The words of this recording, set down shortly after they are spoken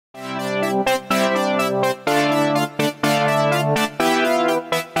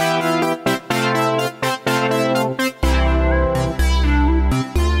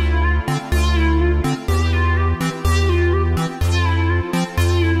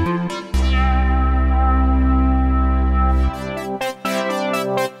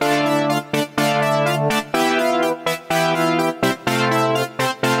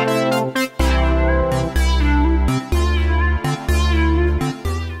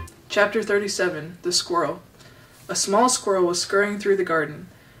Chapter 37, The Squirrel. A small squirrel was scurrying through the garden.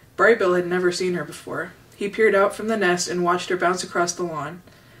 Brightbill had never seen her before. He peered out from the nest and watched her bounce across the lawn.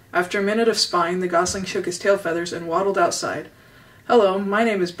 After a minute of spying, the gosling shook his tail feathers and waddled outside. "Hello, my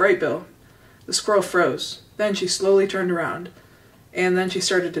name is Brightbill." The squirrel froze. Then she slowly turned around. And then she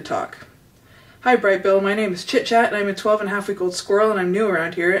started to talk. "Hi, Brightbill. My name is Chit-Chat, and I'm a 12-and-a-half-week-old squirrel, and I'm new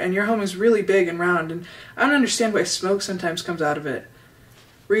around here, and your home is really big and round, and I don't understand why smoke sometimes comes out of it."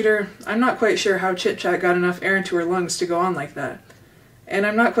 Reader, I'm not quite sure how Chit-Chat got enough air into her lungs to go on like that. And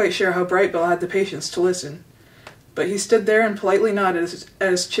I'm not quite sure how Brightbill had the patience to listen. But he stood there and politely nodded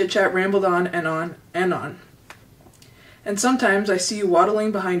as Chit-Chat rambled on and on and on. "And sometimes I see you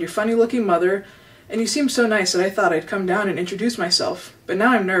waddling behind your funny-looking mother, and you seem so nice that I thought I'd come down and introduce myself. But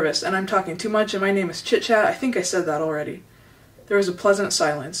now I'm nervous, and I'm talking too much, and my name is Chit-Chat. I think I said that already." There was a pleasant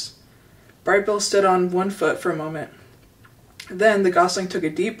silence. Brightbill stood on one foot for a moment. Then the gosling took a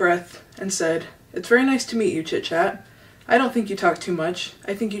deep breath and said, "It's very nice to meet you, Chit-Chat. I don't think you talk too much.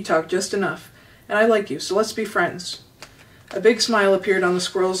 I think you talk just enough, and I like you, so let's be friends." A big smile appeared on the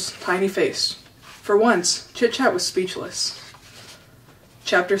squirrel's tiny face. For once, Chit-Chat was speechless.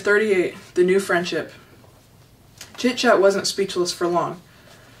 Chapter 38, The New Friendship. Chit-Chat wasn't speechless for long.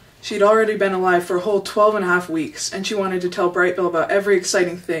 She'd already been alive for a whole 12-and-a-half weeks, and she wanted to tell Brightbill about every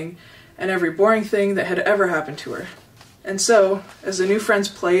exciting thing and every boring thing that had ever happened to her. And so, as the new friends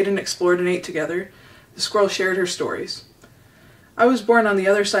played and explored and ate together, the squirrel shared her stories. "I was born on the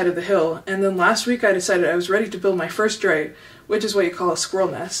other side of the hill, and then last week I decided I was ready to build my first dray, which is what you call a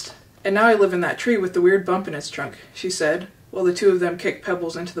squirrel nest. And now I live in that tree with the weird bump in its trunk," she said, while the two of them kicked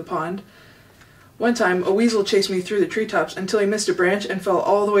pebbles into the pond. "One time, a weasel chased me through the treetops until he missed a branch and fell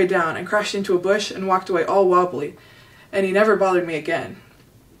all the way down and crashed into a bush and walked away all wobbly, and he never bothered me again,"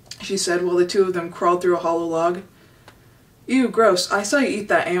 she said, while the two of them crawled through a hollow log. "Ew, gross. I saw you eat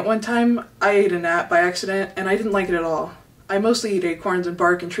that ant one time. I ate a gnat by accident, and I didn't like it at all. I mostly eat acorns and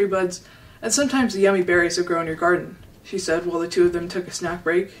bark and tree buds, and sometimes the yummy berries that grow in your garden," she said, while the two of them took a snack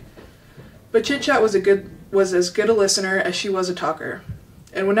break. But Chit-Chat was as good a listener as she was a talker,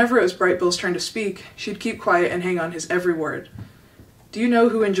 and whenever it was Brightbill's turn to speak, she'd keep quiet and hang on his every word. Do you know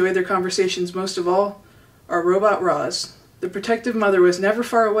who enjoyed their conversations most of all? Our robot Roz. The protective mother was never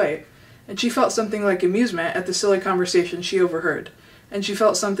far away, and she felt something like amusement at the silly conversation she overheard, and she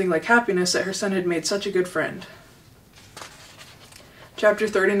felt something like happiness that her son had made such a good friend. Chapter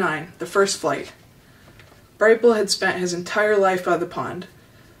 39, The First Flight. Brightbill had spent his entire life by the pond,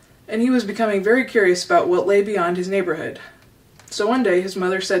 and he was becoming very curious about what lay beyond his neighborhood. So one day his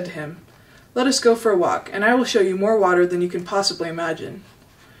mother said to him, "Let us go for a walk, and I will show you more water than you can possibly imagine."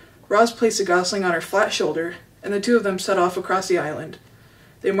 Roz placed a gosling on her flat shoulder, and the two of them set off across the island.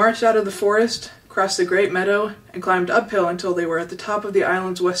 They marched out of the forest, crossed the great meadow, and climbed uphill until they were at the top of the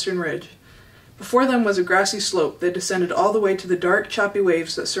island's western ridge. Before them was a grassy slope that descended all the way to the dark, choppy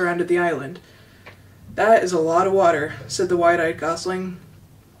waves that surrounded the island. "That is a lot of water," said the wide-eyed gosling.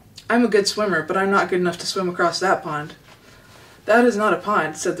 "I'm a good swimmer, but I'm not good enough to swim across that pond." "That is not a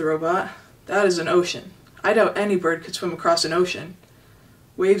pond," said the robot. "That is an ocean. I doubt any bird could swim across an ocean."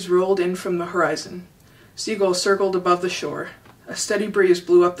 Waves rolled in from the horizon. Seagulls circled above the shore. A steady breeze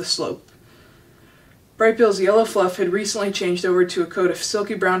blew up the slope. Brightbill's yellow fluff had recently changed over to a coat of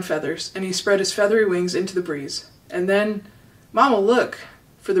silky brown feathers, and he spread his feathery wings into the breeze. And then, "Mama, look!"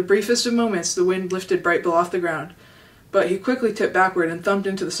 For the briefest of moments the wind lifted Brightbill off the ground, but he quickly tipped backward and thumped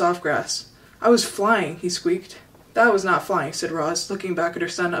into the soft grass. "I was flying," he squeaked. "That was not flying," said Roz, looking back at her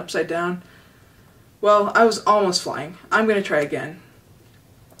son upside down. "Well, I was almost flying. I'm going to try again."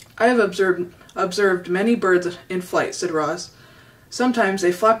 "I have observed many birds in flight," said Roz. "Sometimes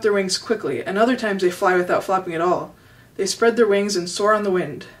they flap their wings quickly, and other times they fly without flapping at all. They spread their wings and soar on the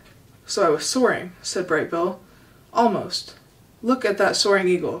wind." "So I was soaring," said Brightbill. "Almost. Look at that soaring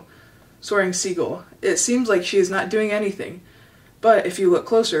seagull. It seems like she is not doing anything. But if you look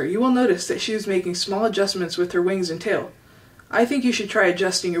closer, you will notice that she is making small adjustments with her wings and tail. I think you should try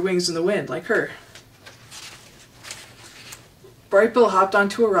adjusting your wings in the wind, like her." Brightbill hopped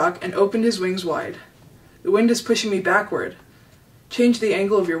onto a rock and opened his wings wide. "The wind is pushing me backward." "Change the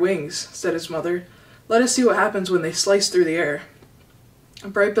angle of your wings," said his mother. "Let us see what happens when they slice through the air."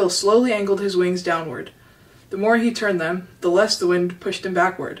 Brightbill slowly angled his wings downward. The more he turned them, the less the wind pushed him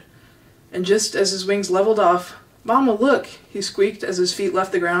backward. And just as his wings leveled off, "Mama, look!" he squeaked as his feet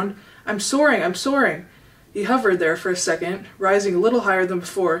left the ground. "I'm soaring! I'm soaring!" He hovered there for a second, rising a little higher than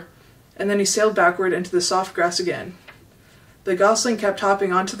before, and then he sailed backward into the soft grass again. The gosling kept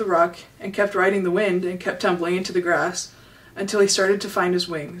hopping onto the rock, and kept riding the wind, and kept tumbling into the grass, until he started to find his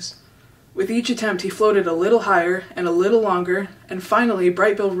wings. With each attempt, he floated a little higher and a little longer, and finally,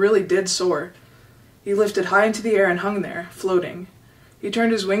 Bright Bill really did soar. He lifted high into the air and hung there, floating. He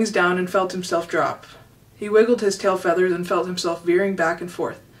turned his wings down and felt himself drop. He wiggled his tail feathers and felt himself veering back and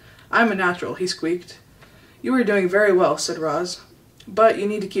forth. "I'm a natural," he squeaked. "You are doing very well," said Roz, "but you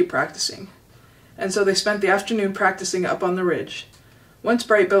need to keep practicing." And so they spent the afternoon practicing up on the ridge. Once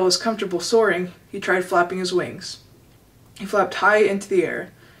Bright Bill was comfortable soaring, he tried flapping his wings. He flapped high into the air.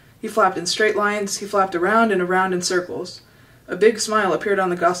 He flapped in straight lines, he flapped around and around in circles. A big smile appeared on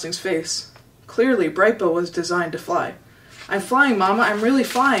the gosling's face. Clearly, Bright Bill was designed to fly. "I'm flying, Mama, I'm really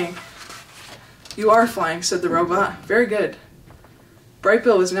flying." "You are flying," said the robot. "Very good." Bright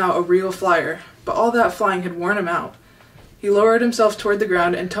Bill was now a real flyer, but all that flying had worn him out. He lowered himself toward the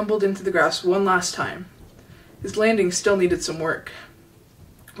ground and tumbled into the grass one last time. His landing still needed some work.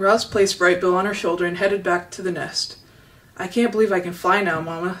 Roz placed Bright Bill on her shoulder and headed back to the nest. "I can't believe I can fly now,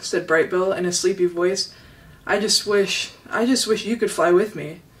 Mama," said Bright Bill in a sleepy voice. I just wish you could fly with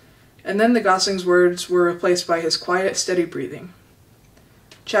me." And then the gosling's words were replaced by his quiet, steady breathing.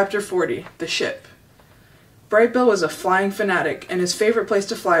 Chapter 40. The Ship. Bright Bill was a flying fanatic, and his favorite place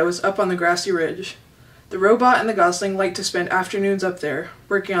to fly was up on the grassy ridge. The robot and the gosling liked to spend afternoons up there,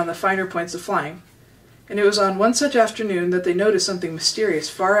 working on the finer points of flying. And it was on one such afternoon that they noticed something mysterious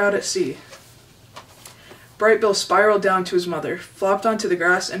far out at sea. Bright Bill spiraled down to his mother, flopped onto the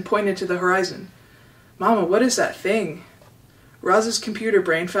grass, and pointed to the horizon. "Mama, what is that thing?" Roz's computer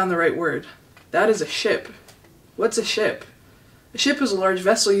brain found the right word. "That is a ship." "What's a ship?" "A ship is a large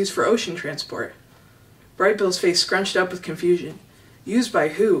vessel used for ocean transport." Bright Bill's face scrunched up with confusion. "Used by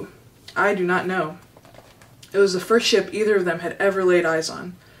who?" "I do not know." It was the first ship either of them had ever laid eyes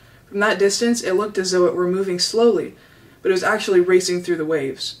on. From that distance, it looked as though it were moving slowly, but it was actually racing through the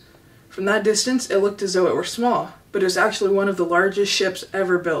waves. From that distance, it looked as though it were small, but it was actually one of the largest ships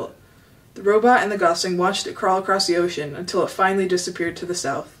ever built. The robot and the gosling watched it crawl across the ocean until it finally disappeared to the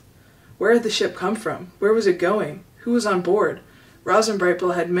south. Where had the ship come from? Where was it going? Who was on board? Roz and Bright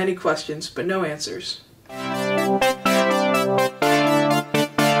Bill had many questions, but no answers.